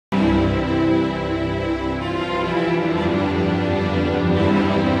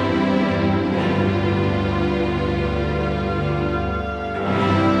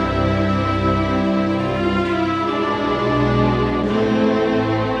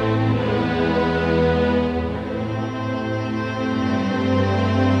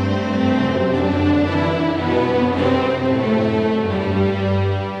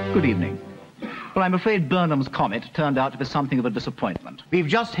I'm afraid Burnham's comet turned out to be something of a disappointment. We've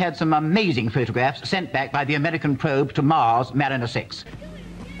just had some amazing photographs sent back by the American probe to Mars, Mariner 6.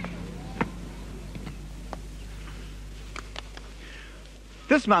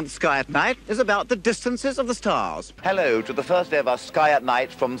 This month's Sky at Night is about the distances of the stars. Hello to the first ever Sky at Night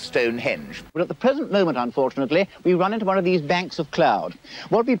from Stonehenge. But at the present moment, unfortunately, we run into one of these banks of cloud.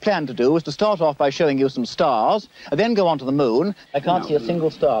 What we plan to do is to start off by showing you some stars, and then go on to the moon. I can't see a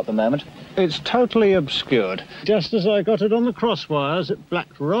single star at the moment. It's totally obscured. Just as I got it on the crosswires, it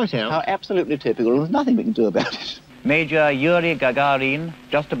blacked right out. How absolutely typical. There's nothing we can do about it. Major Yuri Gagarin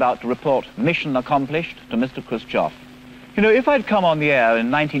just about to report mission accomplished to Mr. Khrushchev. You know, if I'd come on the air in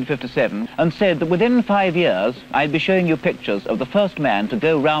 1957 and said that within 5 years I'd be showing you pictures of the first man to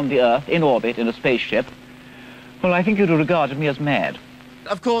go round the Earth in orbit in a spaceship, well, I think you'd have regarded me as mad.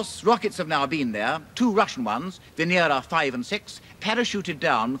 Of course, rockets have now been there, 2 Russian ones, Venera 5 and 6, parachuted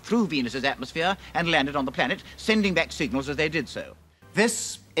down through Venus's atmosphere and landed on the planet, sending back signals as they did so.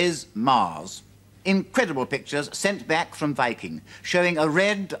 This is Mars. Incredible pictures sent back from Viking, showing a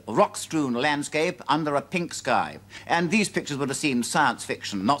red, rock-strewn landscape under a pink sky. And these pictures would have seemed science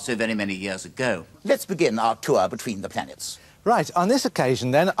fiction not so very many years ago. Let's begin our tour between the planets. Right, on this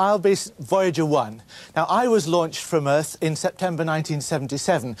occasion then, I'll be Voyager 1. Now, I was launched from Earth in September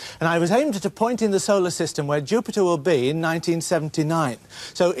 1977, and I was aimed at a point in the solar system where Jupiter will be in 1979.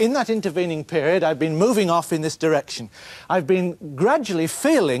 So in that intervening period, I've been moving off in this direction. I've been gradually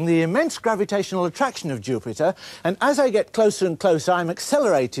feeling the immense gravitational attraction of Jupiter, and as I get closer and closer, I'm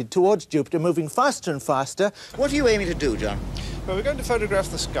accelerated towards Jupiter, moving faster and faster. What are you aiming to do, John? Well, we're going to photograph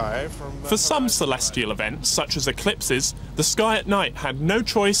the sky from... For some celestial events, such as eclipses, the Sky at Night had no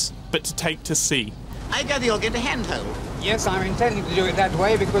choice but to take to sea. I gather you'll get a handhold. Yes, I'm intending to do it that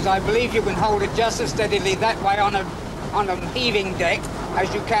way because I believe you can hold it just as steadily that way on a heaving deck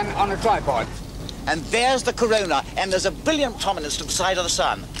as you can on a tripod. And there's the corona, and there's a brilliant prominence to the side of the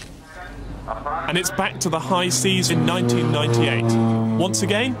sun. And it's back to the high seas in 1998. Once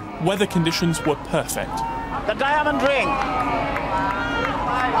again, weather conditions were perfect. The diamond ring.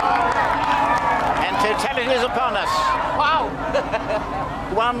 And totality is upon us. Wow!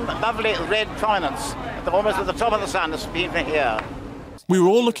 One lovely red prominence, almost at the top of the sun, has been here. We were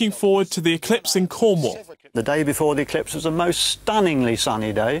all looking forward to the eclipse in Cornwall. The day before the eclipse was a most stunningly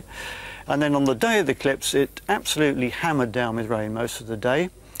sunny day. And then on the day of the eclipse, it absolutely hammered down with rain most of the day.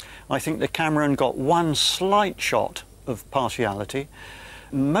 I think the Cameron got one slight shot of partiality.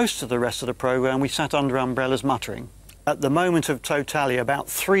 Most of the rest of the programme we sat under umbrellas muttering. At the moment of totality, about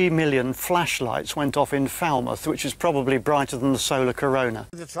 3 million flashlights went off in Falmouth, which is probably brighter than the solar corona.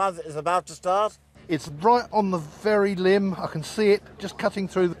 The transit is about to start. It's right on the very limb. I can see it just cutting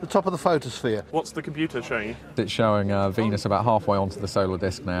through the top of the photosphere. What's the computer showing you? It's showing Venus about halfway onto the solar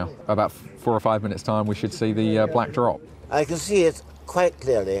disk now. About 4 or 5 minutes' time, we should see the black drop. I can see it quite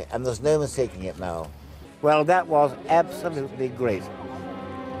clearly, and there's no mistaking it now. Well, that was absolutely great.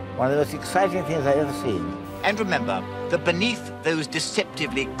 One of the most exciting things I've ever seen. And remember that beneath those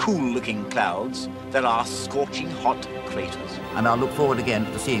deceptively cool-looking clouds, there are scorching hot craters. And I'll look forward again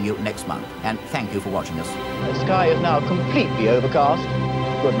to seeing you next month. And thank you for watching us. The sky is now completely overcast.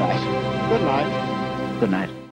 Good night. Good night. Good night.